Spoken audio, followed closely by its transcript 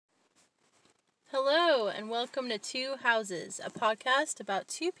and welcome to Two Houses, a podcast about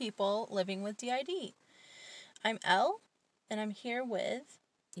two people living with DID. I'm Elle, and I'm here with...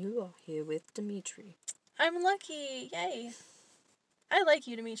 You are here with Dimitri. I'm lucky! Yay! I like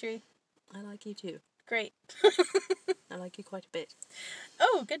you, Dimitri. I like you too. Great. I like you quite a bit.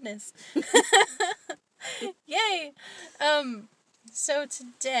 Oh, goodness. Yay! So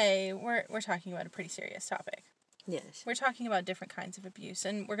today, we're talking about a pretty serious topic. Yes. We're talking about different kinds of abuse,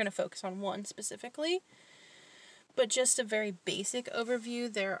 and we're going to focus on one specifically. But just a very basic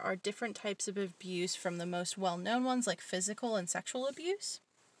overview, there are different types of abuse from the most well-known ones, like physical and sexual abuse.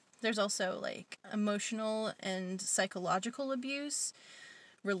 There's also, like, emotional and psychological abuse,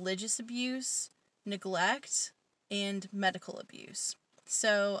 religious abuse, neglect, and medical abuse.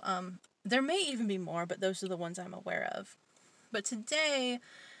 So, there may even be more, but those are the ones I'm aware of. But today,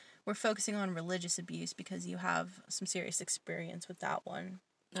 we're focusing on religious abuse because you have some serious experience with that one.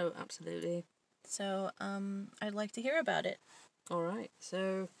 Oh, absolutely. So, I'd like to hear about it. All right.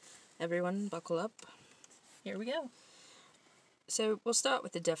 So, everyone, buckle up. Here we go. So, we'll start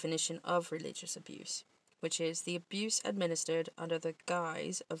with the definition of religious abuse, which is the abuse administered under the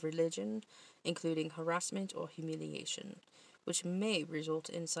guise of religion, including harassment or humiliation, which may result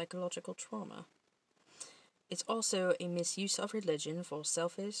in psychological trauma. It's also a misuse of religion for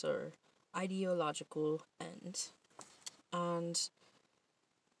selfish or ideological ends. And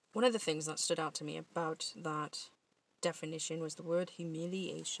one of the things that stood out to me about that definition was the word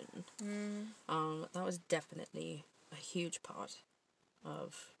humiliation. That was definitely a huge part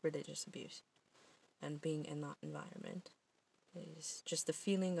of religious abuse, and being in that environment is just the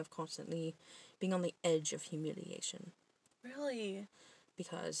feeling of constantly being on the edge of humiliation. Really?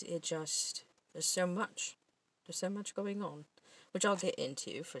 Because there's so much going on, which I'll get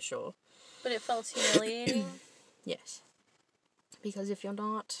into for sure. But it felt humiliating? Yes. Because if you're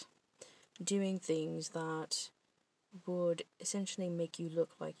not doing things that would essentially make you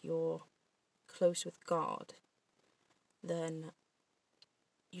look like you're close with God, then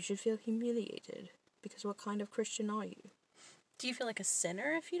you should feel humiliated. Because what kind of Christian are you? Do you feel like a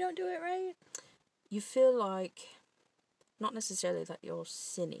sinner if you don't do it right? You feel like, not necessarily that you're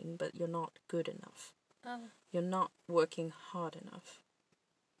sinning, but you're not good enough. Oh. You're not working hard enough.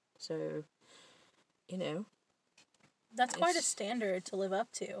 So, you know. That's quite a standard to live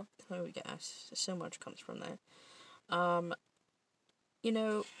up to. Oh, yes. So much comes from there.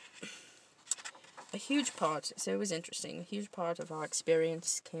 A huge part, so it was interesting, a huge part of our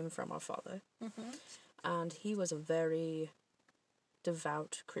experience came from our father. Mm-hmm. And he was a very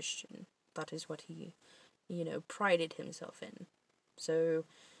devout Christian. That is what he, prided himself in. So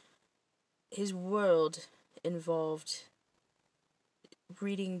his world involved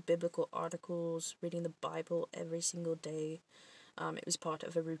reading biblical articles, reading the Bible every single day. It was part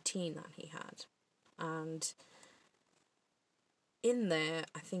of a routine that he had. And in there,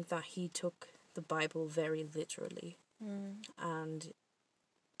 I think that he took the Bible very literally. And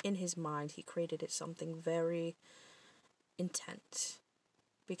in his mind, he created it something very intense.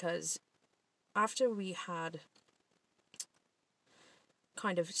 Because after we had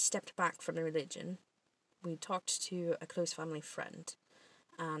kind of stepped back from the religion, we talked to a close family friend,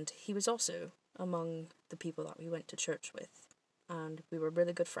 and he was also among the people that we went to church with, and we were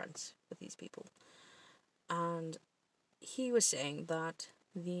really good friends with these people. And he was saying that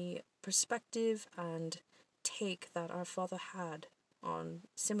the perspective and take that our father had on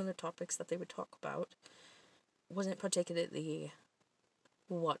similar topics that they would talk about wasn't particularly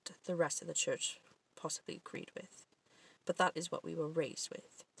what the rest of the church possibly agreed with. But that is what we were raised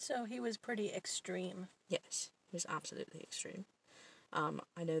with. So he was pretty extreme. Yes, he was absolutely extreme.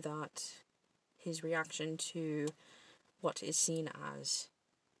 I know that his reaction to what is seen as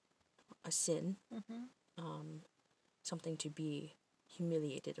a sin, something to be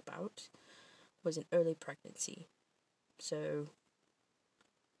humiliated about, was an early pregnancy. So,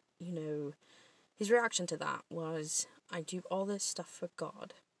 his reaction to that was, I do all this stuff for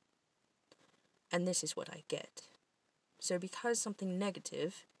God, and this is what I get. So because something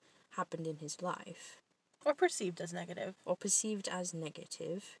negative happened in his life, Or perceived as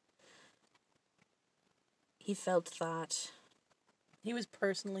negative, he felt that he was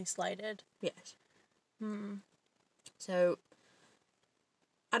personally slighted. Yes. So,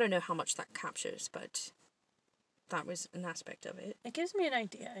 I don't know how much that captures, but that was an aspect of it. It gives me an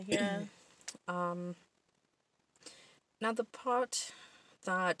idea, yeah. Now, the part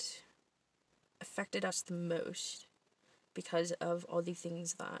that affected us the most, because of all the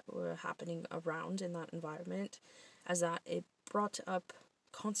things that were happening around in that environment, is that it brought up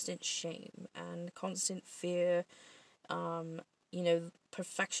constant shame and constant fear.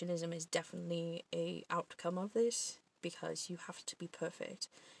 perfectionism is definitely a outcome of this, because you have to be perfect.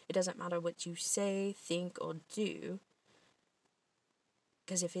 It doesn't matter what you say, think, or do,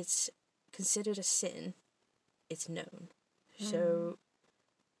 because if it's considered a sin, it's known. So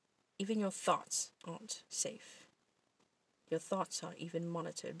even your thoughts aren't safe. Your thoughts are even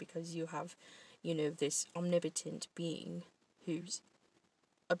monitored, because you have, this omnipotent being who's,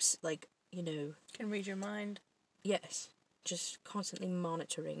 Can read your mind. yes, just constantly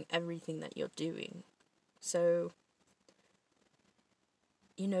monitoring everything that you're doing. So,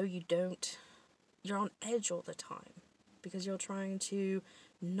 you're on edge all the time, because you're trying to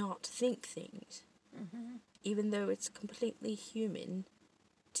not think things. Even though it's completely human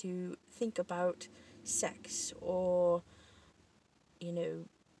to think about sex or,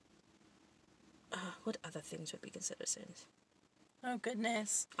 what other things would be considered sins? Oh,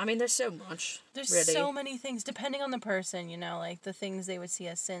 goodness. I mean, there's so much. There's really. so many things, depending on the person, like the things they would see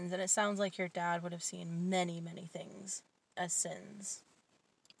as sins. And it sounds like your dad would have seen many, many things as sins.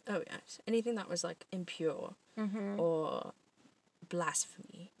 Oh, yes. Anything that was, like, impure or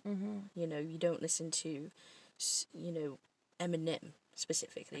blasphemy. You don't listen to, Eminem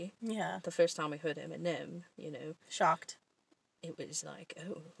specifically. Yeah. The first time we heard Eminem, Shocked. it was like,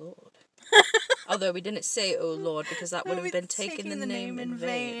 oh, Lord. Although we didn't say, oh, Lord, because that would have been taking the name in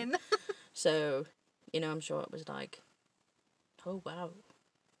vain. So, I'm sure it was like, oh, wow.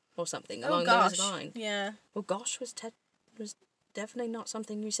 Or something along those lines. Yeah. Well, gosh was definitely not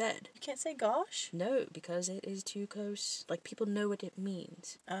something you said. You can't say gosh? No, because it is too close. Like, people know what it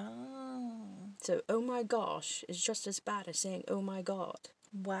means. Oh. So, oh my gosh is just as bad as saying, oh my God.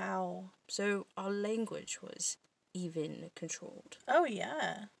 Wow. So, our language was even controlled. Oh,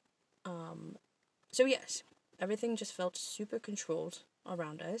 yeah. So, yes, everything just felt super controlled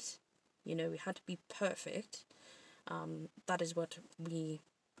around us. We had to be perfect. That is what we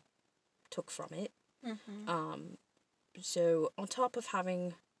took from it. So, on top of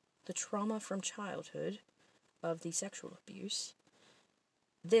having the trauma from childhood of the sexual abuse,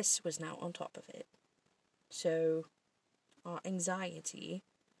 this was now on top of it. So, our anxiety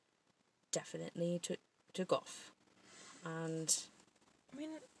definitely took off. And I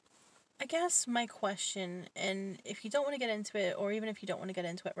mean, I guess my question, and if you don't want to get into it, or even if you don't want to get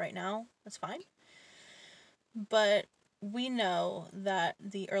into it right now, that's fine. But we know that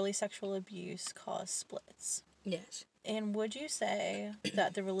the early sexual abuse caused splits. yes. And would you say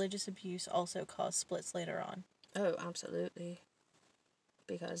that the religious abuse also caused splits later on? Oh, absolutely.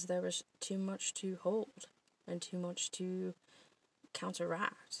 Because there was too much to hold and too much to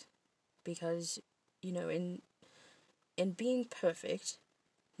counteract. Because, in being perfect,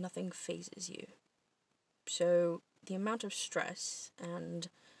 nothing phases you. So the amount of stress and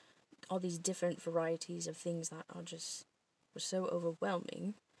all these different varieties of things that were so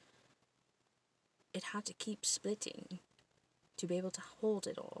overwhelming, it had to keep splitting to be able to hold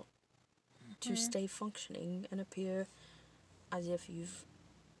it all, to stay functioning and appear as if you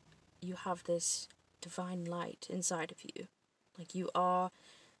have this divine light inside of you. Like, you are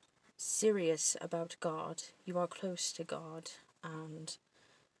serious about God, you are close to God, and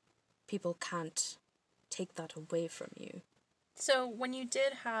people can't take that away from you. So when you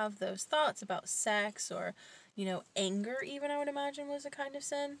did have those thoughts about sex or, anger even, I would imagine was a kind of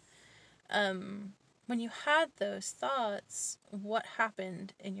sin. When you had those thoughts, what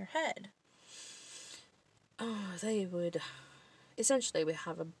happened in your head? Oh, they would... Essentially, we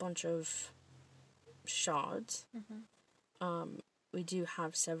have a bunch of shards. We do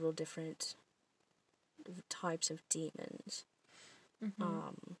have several different types of demons.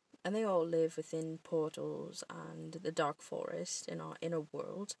 And they all live within portals and the dark forest in our inner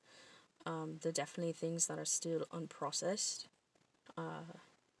world. They're definitely things that are still unprocessed.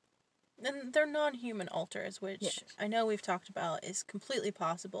 And they're non-human alters, which yes. I know we've talked about is completely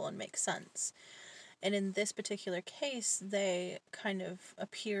possible and makes sense. And in this particular case, they kind of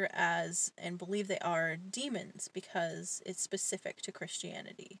appear as and believe they are demons because it's specific to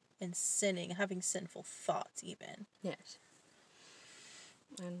Christianity and sinning, having sinful thoughts even. Yes.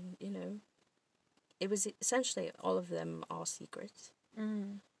 And, it was essentially all of them are secrets.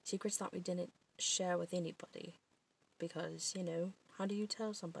 Secrets that we didn't share with anybody. Because, how do you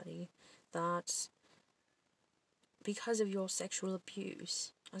tell somebody that because of your sexual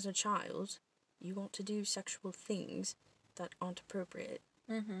abuse as a child, you want to do sexual things that aren't appropriate?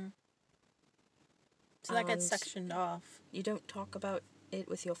 So that gets sectioned off. You don't talk about it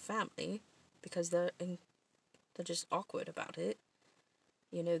with your family because they're just awkward about it.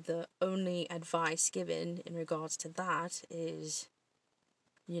 The only advice given in regards to that is,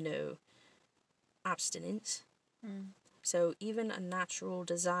 abstinence. So even a natural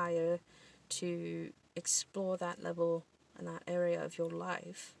desire to explore that level and that area of your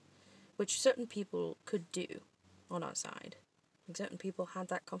life, which certain people could do on our side. Like certain people had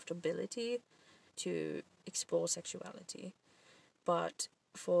that comfortability to explore sexuality. But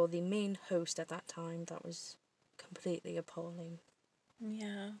for the main host at that time, that was completely appalling.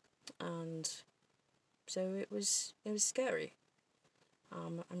 Yeah. And so it was scary.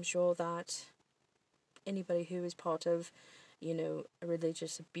 I'm sure that anybody who is part of, a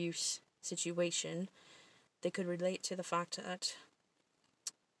religious abuse situation, they could relate to the fact that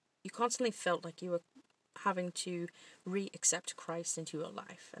you constantly felt like you were having to re-accept Christ into your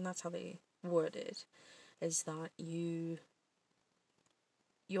life, and that's how they word it, is that you're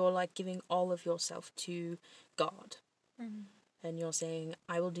like giving all of yourself to God, and you're saying,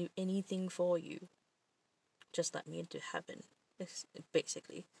 I will do anything for you, just let me into heaven,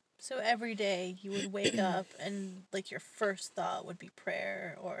 basically. So every day you would wake up and like your first thought would be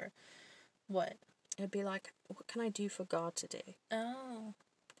prayer or what? It'd be like, what can I do for God today? Oh.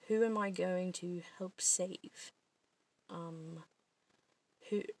 Who am I going to help save?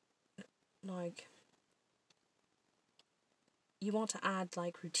 Who, like, you want to add,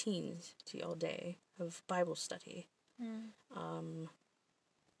 like, routines to your day of Bible study.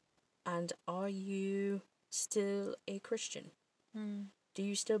 And are you still a Christian? Do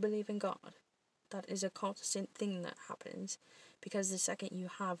you still believe in God? That is a constant thing that happens, because the second you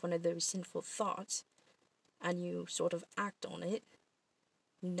have one of those sinful thoughts and you sort of act on it,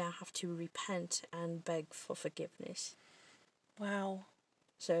 you now have to repent and beg for forgiveness. Wow.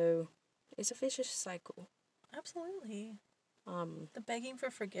 So it's a vicious cycle. Absolutely. The begging for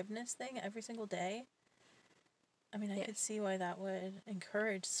forgiveness thing every single day. I mean, I could see why that would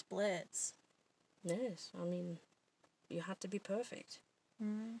encourage splits. Yes, I mean, you had to be perfect.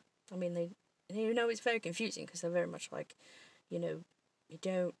 Mm. I mean, it's very confusing because they're very much like,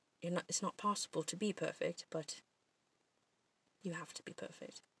 it's not possible to be perfect, but you have to be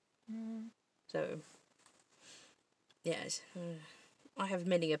perfect. So, yes, I have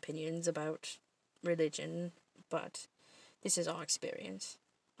many opinions about religion, but this is our experience.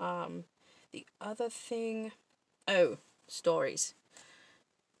 The other thing, stories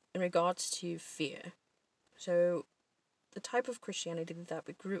in regards to fear. So, the type of Christianity that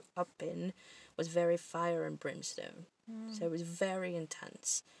we grew up in was very fire and brimstone. So it was very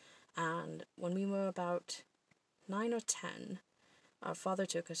intense. And when we were about 9 or 10, our father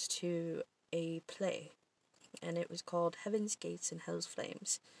took us to a play, and it was called Heaven's Gates and Hell's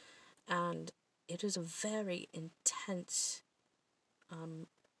Flames. And it was a very intense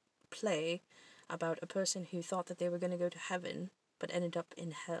play about a person who thought that they were going to go to heaven but ended up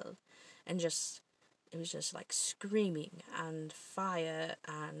in hell, and it was just like screaming and fire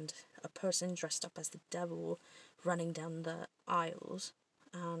and a person dressed up as the devil running down the aisles.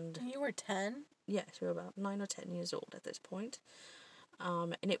 And you were 10? yes, we were about 9 or 10 years old at this point.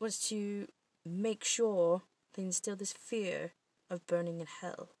 And it was to make sure they instill this fear of burning in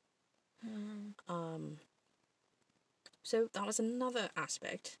hell. So that was another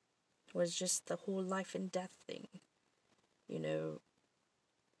aspect, was just the whole life and death thing.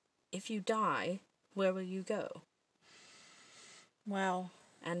 If you die, where will you go? Wow.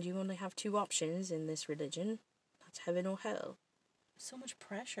 And you only have two options in this religion. That's heaven or hell. So much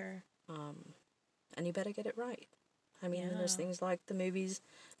pressure. And you better get it right. I mean, Yeah. there's things like the movies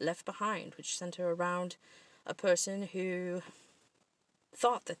Left Behind, which center around a person who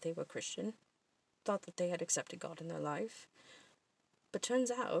thought that they were Christian, thought that they had accepted God in their life, but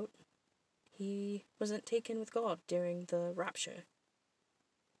turns out he wasn't taken with God during the rapture.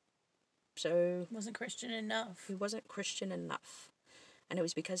 So Wasn't Christian enough. he wasn't Christian enough. And it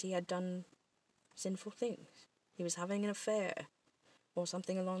was because he had done sinful things. He was having an affair or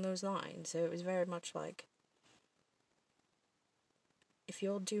something along those lines. So it was very much like, if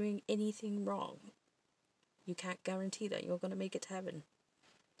you're doing anything wrong, you can't guarantee that you're going to make it to heaven.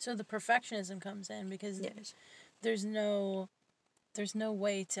 So the perfectionism comes in because Yes. there's no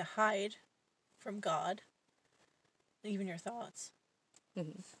way to hide from God, even your thoughts.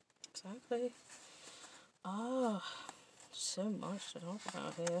 Exactly. So much to talk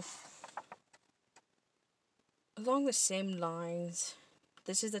about here. Along the same lines,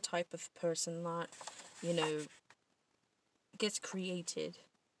 this is the type of person that, gets created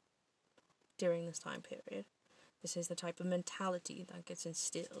during this time period. This is the type of mentality that gets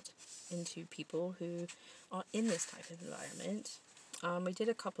instilled into people who are in this type of environment. We did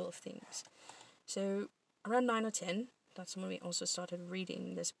a couple of things. So around 9 or 10, that's when we also started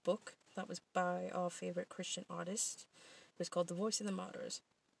reading this book that was by our favorite Christian artist. It was called The Voice of the Martyrs.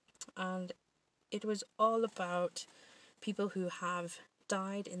 And it was all about people who have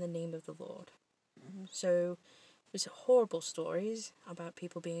died in the name of the Lord. So there's horrible stories about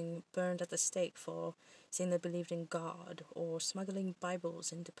people being burned at the stake for saying they believed in God, or smuggling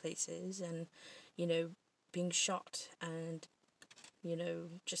Bibles into places, and, being shot and,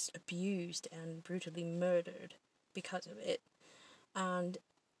 just abused and brutally murdered because of it. And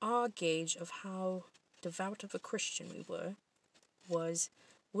our gauge of how devout of a Christian we were was,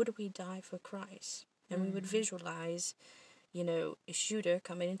 would we die for Christ? And we would visualize, a shooter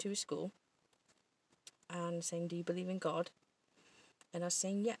coming into a school and saying, do you believe in God? And us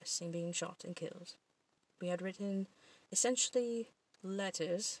saying yes, and being shot and killed. We had written essentially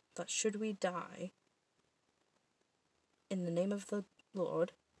letters that, should we die in the name of the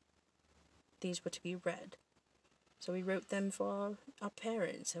Lord, these were to be read. So we wrote them for our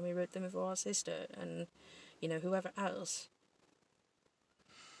parents, and we wrote them for our sister, and, whoever else.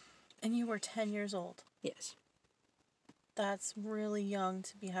 And you were 10 years old. Yes. That's really young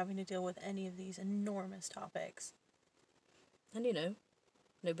to be having to deal with any of these enormous topics. And,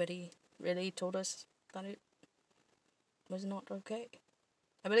 nobody really told us that it was not okay.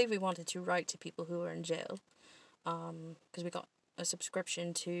 I believe we wanted to write to people who were in jail, because we got a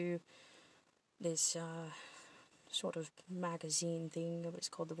subscription to this sort of magazine thing. It was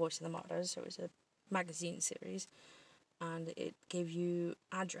called The Voice of the Martyrs. So it was a magazine series, and it gave you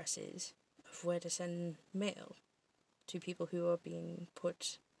addresses of where to send mail to people who are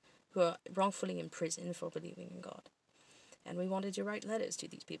wrongfully in prison for believing in God. And we wanted to write letters to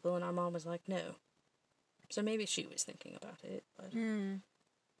these people, and our mom was like, no. So maybe she was thinking about it, but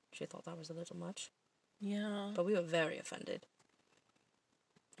she thought that was a little much. Yeah. But we were very offended.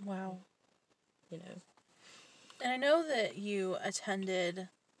 Wow. And I know that you attended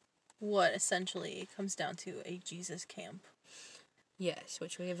what essentially comes down to a Jesus camp. Yes,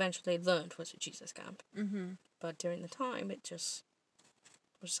 which we eventually learned was a Jesus camp. Mm-hmm. But during the time, it just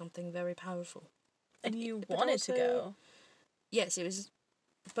was something very powerful. And you wanted to go. Yes, it was.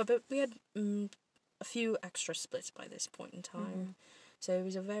 But we had a few extra splits by this point in time. Mm-hmm. So it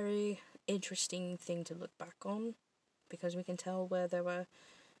was a very interesting thing to look back on, because we can tell where there were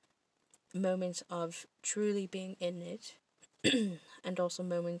moments of truly being in it and also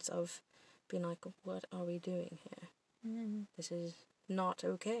moments of being like, what are we doing here? Mm-hmm. This is not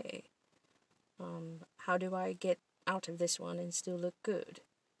okay. How do I get out of this one and still look good?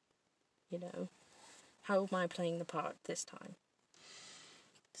 How am I playing the part this time?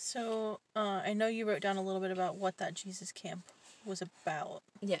 So, I know you wrote down a little bit about what that Jesus camp was about.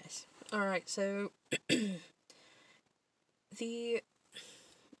 Yes. Alright, so the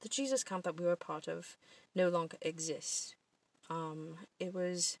Jesus camp that we were part of no longer exists. It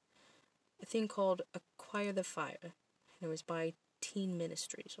was a thing called Acquire the Fire, and it was by Teen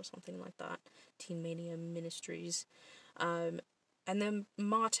Ministries or something like that. Teen Mania Ministries. And their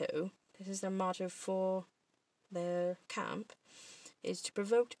motto, this is their motto for their camp, is to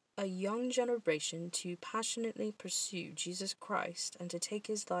provoke a young generation to passionately pursue Jesus Christ and to take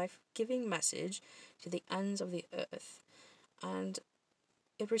his life-giving message to the ends of the earth. And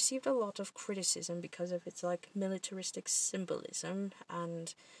it received a lot of criticism because of its militaristic symbolism,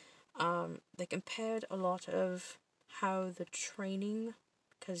 and they compared a lot of how the training,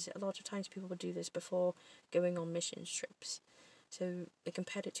 because a lot of times people would do this before going on mission trips, so they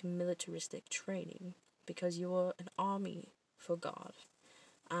compared it to militaristic training, because you were an army for God,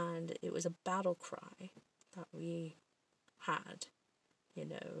 and it was a battle cry that we had,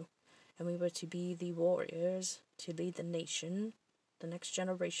 and we were to be the warriors to lead the nation, the next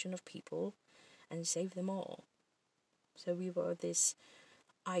generation of people, and save them all. So we were this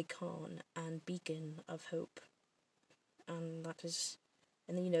icon and beacon of hope. And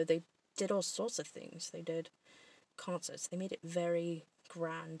they did all sorts of things. They did concerts. They made it very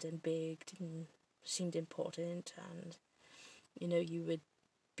grand and big and seemed important. And, you would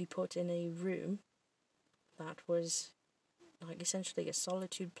be put in a room that was essentially a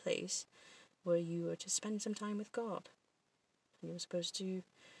solitude place where you were to spend some time with God. And you were supposed to,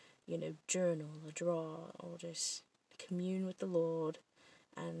 journal or draw or just commune with the Lord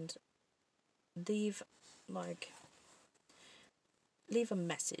and leave a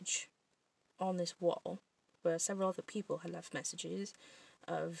message on this wall where several other people had left messages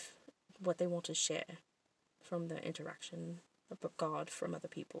of what they want to share from their interaction about God from other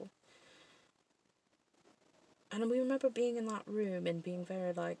people. And we remember being in that room and being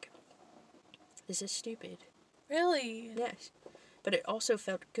very this is stupid. Really? Yes. But it also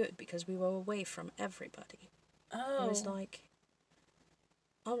felt good because we were away from everybody. Oh. It was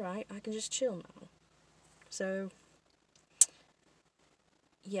alright, I can just chill now. So,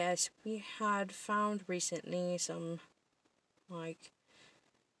 yes, we had found recently some like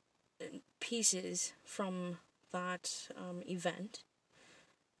pieces from that event.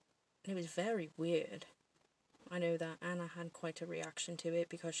 It was very weird. I know that Anna had quite a reaction to it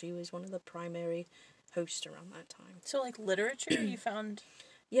because she was one of the primary hosts around that time. So, like, literature you found?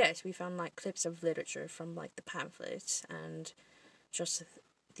 Yes, we found, like, clips of literature from, like, the pamphlets, and just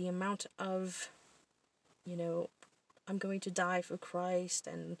the amount of, you know, I'm going to die for Christ,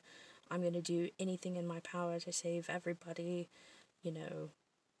 and I'm going to do anything in my power to save everybody, you know.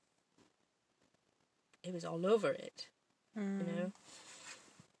 It was all over it, you know.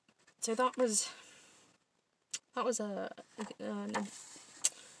 So that was a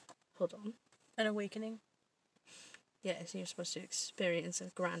hold on. An awakening? Yes, you're supposed to experience a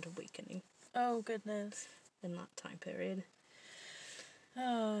grand awakening Oh, goodness. in that time period.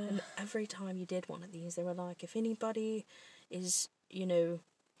 Oh. And every time you did one of these, they were like, if anybody is, you know,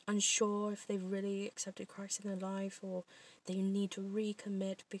 unsure if they've really accepted Christ in their life, or they need to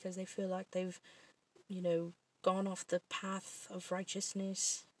recommit because they feel like they've, you know, gone off the path of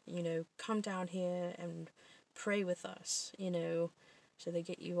righteousness, you know, come down here and pray with us, you know. So they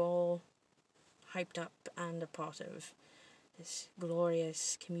get you all hyped up and a part of this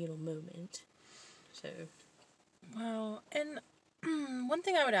glorious communal moment. So, Wow. And one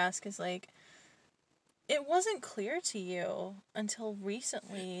thing I would ask is, like, it wasn't clear to you until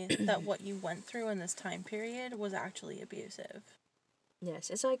recently that what you went through in this time period was actually abusive. yes,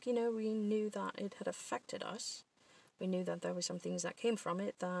 it's like, you know, we knew that it had affected us. We knew that there were some things that came from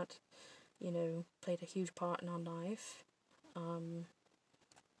it that, you know, played a huge part in our life.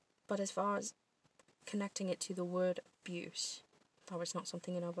 But as far as connecting it to the word abuse, that was not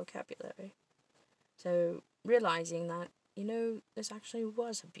something in our vocabulary. So realizing that, you know, this actually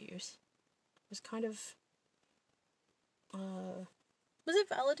was abuse was kind of, Was it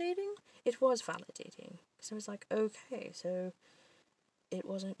validating? it was validating. Because I was like, okay, so it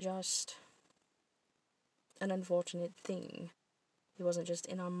wasn't just an unfortunate thing. It wasn't just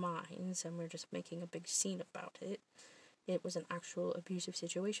in our minds and we're just making a big scene about it. It was an actual abusive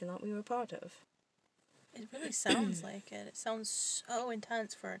situation that we were part of. It really sounds like it. It sounds so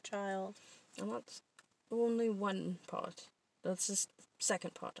intense for a child. And that's only one part. That's the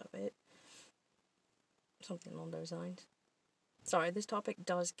second part of it. Something along those lines. Sorry, this topic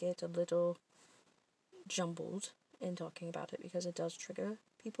does get a little jumbled in talking about it because it does trigger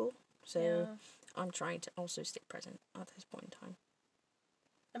people. So Yeah. I'm trying to also stay present at this point in time.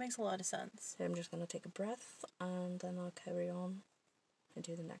 That makes a lot of sense. So I'm just going to take a breath and then I'll carry on and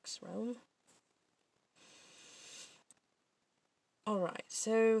do the next realm. Alright,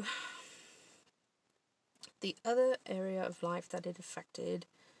 so the other area of life that it affected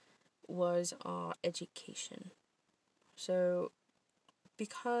was our education. So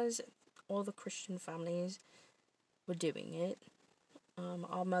because all the Christian families were doing it,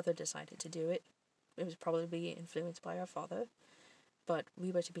 our mother decided to do it. It was probably influenced by our father, but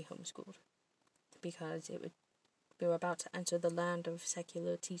we were to be homeschooled because we were about to enter the land of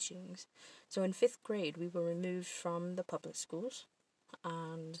secular teachings. So in 5th grade, we were removed from the public schools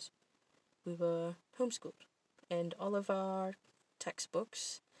and we were homeschooled. And all of our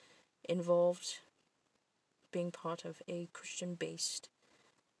textbooks involved being part of a Christian-based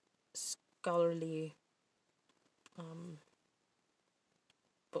scholarly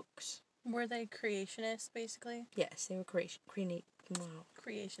books. Were they creationists, basically? Yes, they were wow.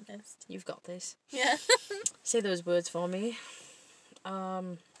 Creationist. You've got this. Yeah. Say those words for me.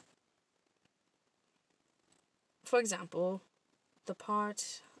 For example, the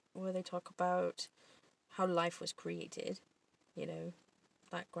part where they talk about how life was created, you know,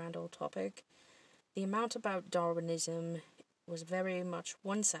 that grand old topic, the amount about Darwinism was very much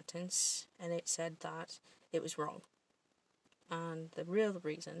one sentence, and it said that it was wrong. And the real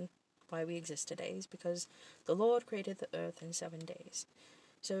reason why we exist today is because the Lord created the earth in 7 days.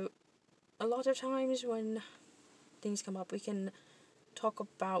 So a lot of times when things come up, we can talk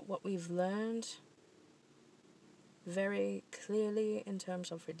about what we've learned very clearly in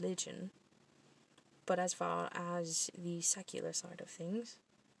terms of religion, but as far as the secular side of things,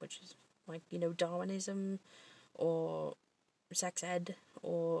 which is like, you know, Darwinism or sex ed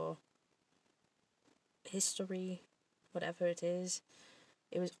or history, whatever it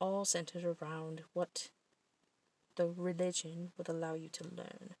was all centered around what the religion would allow you to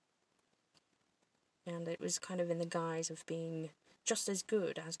learn. And it was kind of in the guise of being just as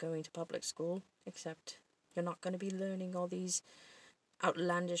good as going to public school, except you're not going to be learning all these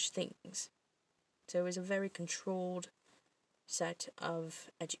outlandish things. So it was a very controlled set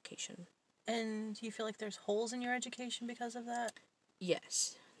of education. And you feel like there's holes in your education because of that?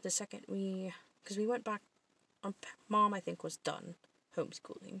 Yes. The second because we went back mom, I think, was done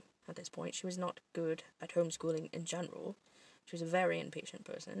homeschooling at this point. She was not good at homeschooling in general. She was a very impatient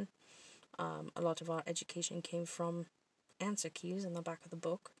person. A lot of our education came from answer keys in the back of the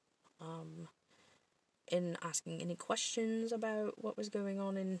book. In asking any questions about what was going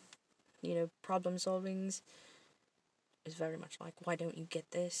on in, problem solvings. It was very much like, why don't you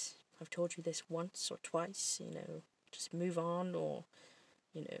get this? I've told you this once or twice, just move on, or,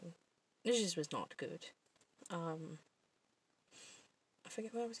 it just was not good. I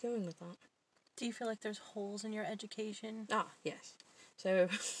forget where I was going with that. Do you feel like there's holes in your education? Yes. So...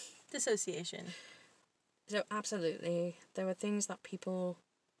 Dissociation. So, absolutely. There were things that people,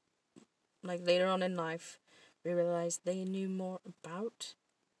 like, later on in life, realized they knew more about,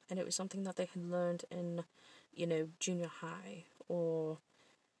 and it was something that they had learned in, junior high, or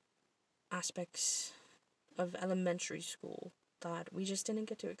aspects of elementary school that we just didn't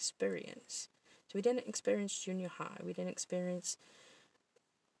get to experience. So we didn't experience junior high, we didn't experience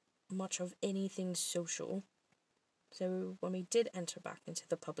much of anything social. So when we did enter back into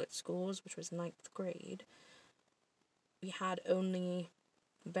the public schools, which was 9th grade, we had only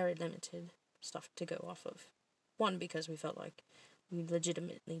very limited stuff to go off of. One, because we felt like we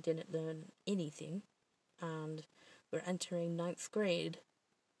legitimately didn't learn anything, and we're entering 9th grade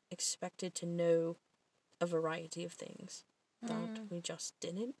expected to know a variety of things that we just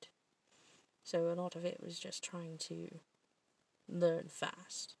didn't. So a lot of it was just trying to learn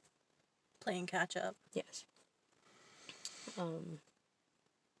fast. Playing catch up. Yes. And,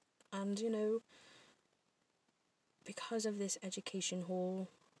 because of this education hole,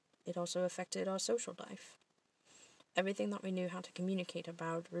 it also affected our social life. Everything that we knew how to communicate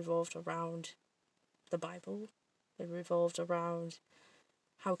about revolved around the Bible. It revolved around,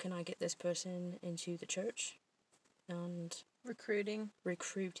 how can I get this person into the church? And Recruiting.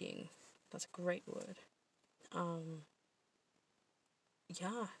 That's a great word.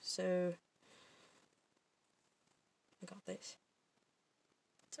 Yeah, so I got this.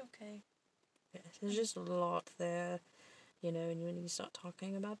 It's okay. Yes, there's just a lot there, and when you start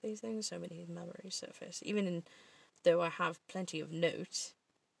talking about these things, so many memories surface. Even though I have plenty of notes,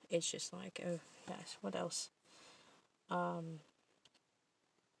 it's just like, oh, yes, what else? So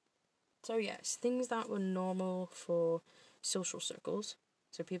yes, things that were normal for social circles,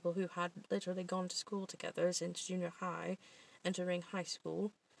 so people who had literally gone to school together since junior high, entering high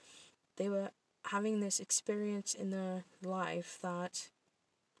school, they were having this experience in their life that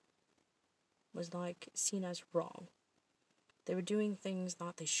was like seen as wrong. They were doing things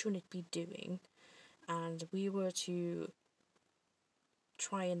that they shouldn't be doing, and we were to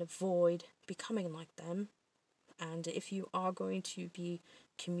try and avoid becoming like them. And if you are going to be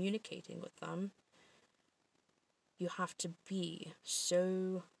communicating with them, you have to be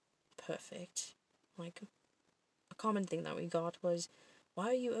so perfect. Like, a common thing that we got was, why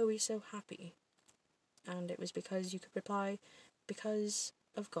are you always so happy? And it was because you could reply, because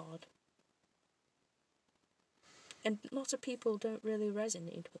of God. And lots of people don't really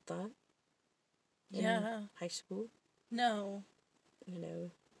resonate with that. In high school. No.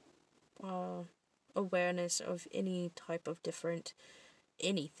 Awareness of any type of different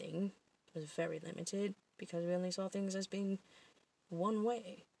anything was very limited, because we only saw things as being one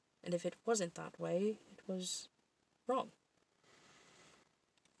way. And if it wasn't that way, it was wrong.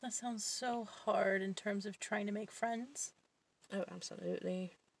 That sounds so hard in terms of trying to make friends. Oh,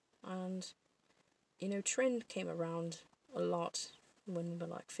 absolutely. And, trend came around a lot when we were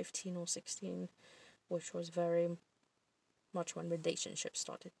like 15 or 16, which was very much when relationships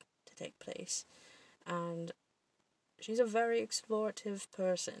started to take place. And she's a very explorative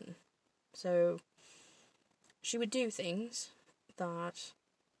person. So she would do things that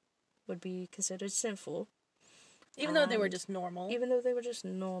would be considered sinful. Even though they were just normal. Even though they were just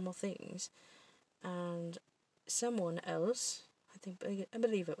normal things. And someone else, I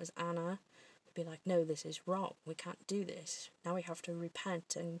believe it was Anna, would be like, no, this is wrong. We can't do this. Now we have to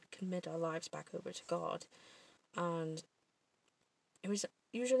repent and commit our lives back over to God. And it was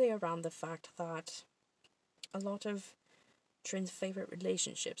usually around the fact that a lot of Trin's favourite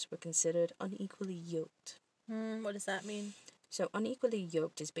relationships were considered unequally yoked. What does that mean? So unequally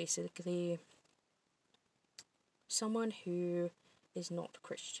yoked is basically someone who is not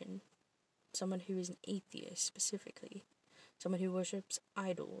Christian, someone who is an atheist specifically, someone who worships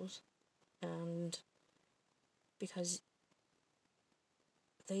idols, and because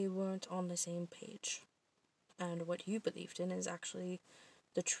they weren't on the same page. And what you believed in is actually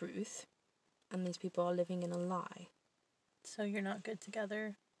the truth, and these people are living in a lie. So you're not good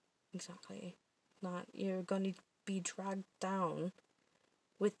together. Exactly. That you're going to be dragged down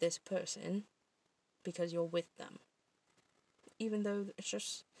with this person, because you're with them, even though it's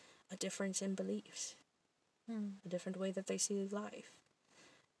just a difference in beliefs, a different way that they see life.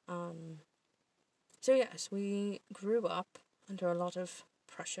 So yes, we grew up under a lot of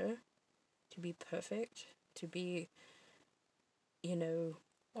pressure to be perfect, to be,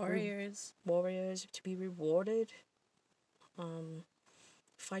 Warriors. warriors, to be rewarded,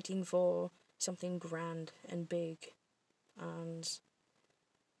 fighting for something grand and big. And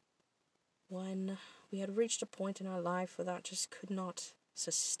when we had reached a point in our life where that just could not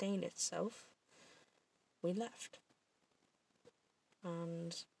sustain itself, we left.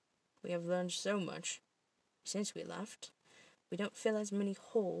 And we have learned so much since we left. We don't fill as many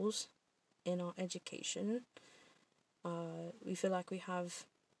holes in our education. We feel like we have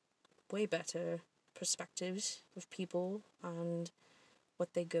way better perspectives of people and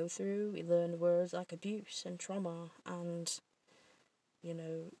what they go through. We learn words like abuse and trauma and,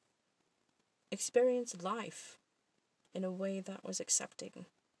 experience life in a way that was accepting.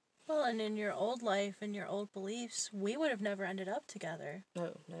 Well, and in your old life and your old beliefs, we would have never ended up together.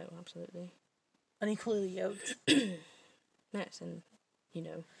 No, absolutely. Unequally yoked. Yes, and,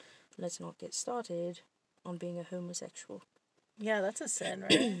 let's not get started on being a homosexual. Yeah, that's a sin,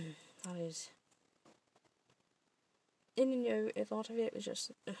 right? That is. And, a lot of it was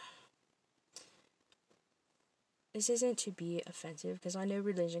just. This isn't to be offensive, because I know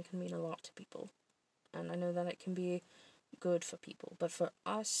religion can mean a lot to people. And I know that it can be good for people. But for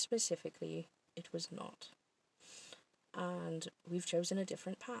us specifically, it was not. And we've chosen a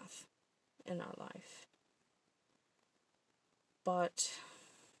different path in our life. But,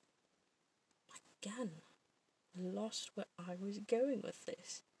 again, I lost where I was going with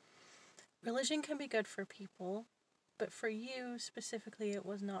this. Religion can be good for people, but for you specifically, it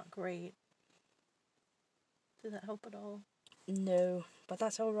was not great. Did that help at all? No, but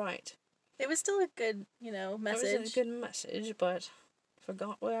that's alright. It was still a good, message. It was a good message, but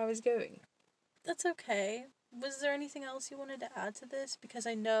forgot where I was going. That's okay. Was there anything else you wanted to add to this? Because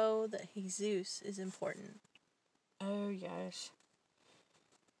I know that Jesus is important. Oh, yes.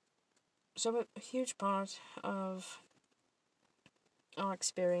 So a huge part of our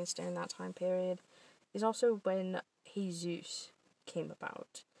experience during that time period is also when Jesus came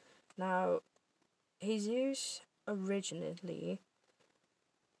about. Now, Jesus originally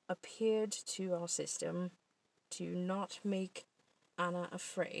appeared to our system to not make Anna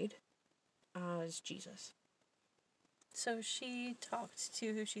afraid as Jesus. So she talked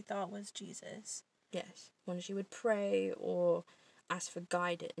to who she thought was Jesus. Yes. When she would pray or ask for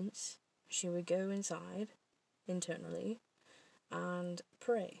guidance, she would go inside, internally, and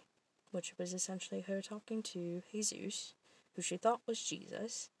pray, which was essentially her talking to Jesus, who she thought was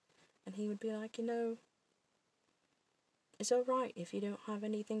Jesus, and he would be like, it's alright if you don't have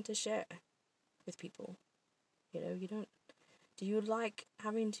anything to share with people. You don't. Do you like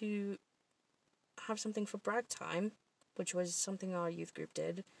having to have something for brag time, which was something our youth group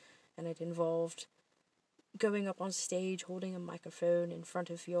did, and it involved going up on stage, holding a microphone in front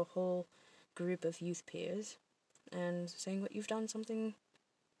of your whole group of youth peers, and saying what you've done something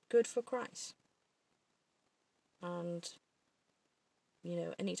good for Christ. And,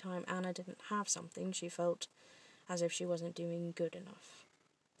 anytime Anna didn't have something, she felt as if she wasn't doing good enough.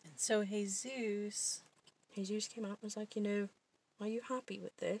 And so Jesus came out and was like, are you happy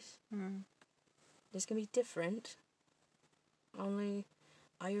with this? This can be different.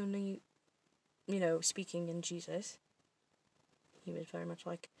 Speaking in Jesus, he was very much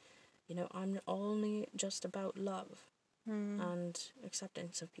like, I'm only just about love and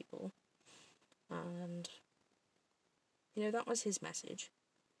acceptance of people. And, that was his message,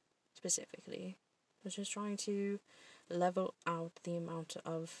 specifically. Was just trying to level out the amount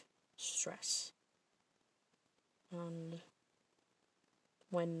of stress. And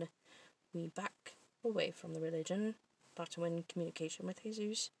when we back away from the religion, that's when communication with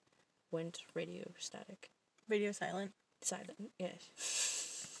Jesus went radio static. Radio silent. Silent,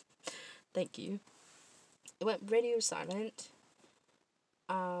 yes. Thank you. It went radio silent,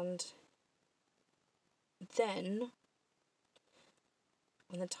 and then,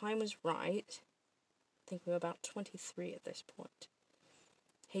 when the time was right, I think we were about 23 at this point,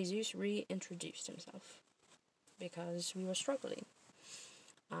 Jesus reintroduced himself, because we were struggling.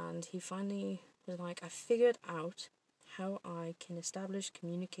 And he finally was like, I figured out how I can establish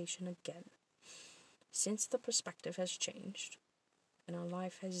communication again. Since the perspective has changed, and our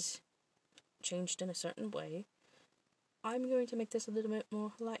life has changed in a certain way, I'm going to make this a little bit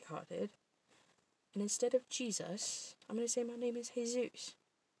more lighthearted. And instead of Jesus, I'm going to say my name is Jesus.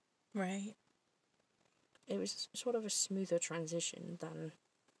 Right. It was sort of a smoother transition than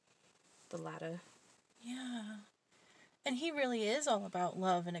the latter. Yeah. And he really is all about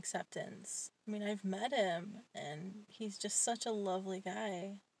love and acceptance. I mean, I've met him, and he's just such a lovely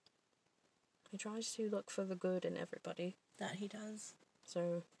guy. He tries to look for the good in everybody. That he does.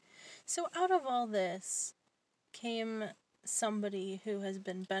 So out of all this came somebody who has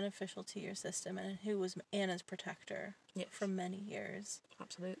been beneficial to your system and who was Anna's protector yes, for many years.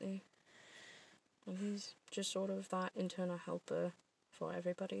 absolutely. And he's just sort of that internal helper for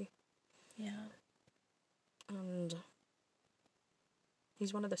everybody. Yeah. And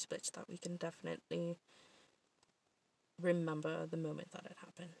he's one of the splits that we can definitely remember the moment that it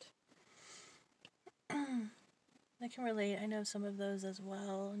happened. I can relate. I know some of those as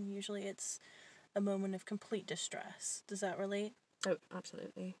well, and usually it's a moment of complete distress. Does that relate? Oh,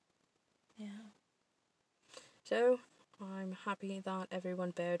 absolutely. Yeah. So, I'm happy that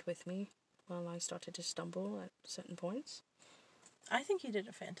everyone bared with me while I started to stumble at certain points. I think you did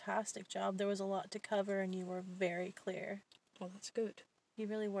a fantastic job. There was a lot to cover, and you were very clear. Well, that's good. You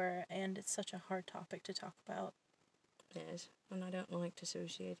really were, and it's such a hard topic to talk about. Yes, and I don't like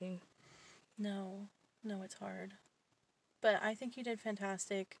dissociating. No, it's hard. But I think you did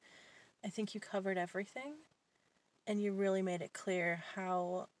fantastic. I think you covered everything, and you really made it clear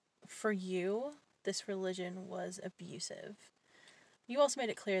how, for you, this religion was abusive. You also made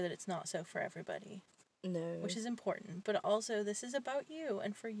it clear that it's not so for everybody. No. Which is important, but also this is about you,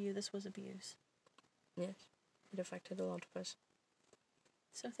 and for you this was abuse. Yes, it affected a lot of us.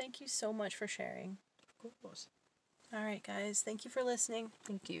 So thank you so much for sharing. Of course. All right, guys, thank you for listening.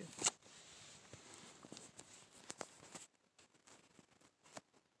 Thank you.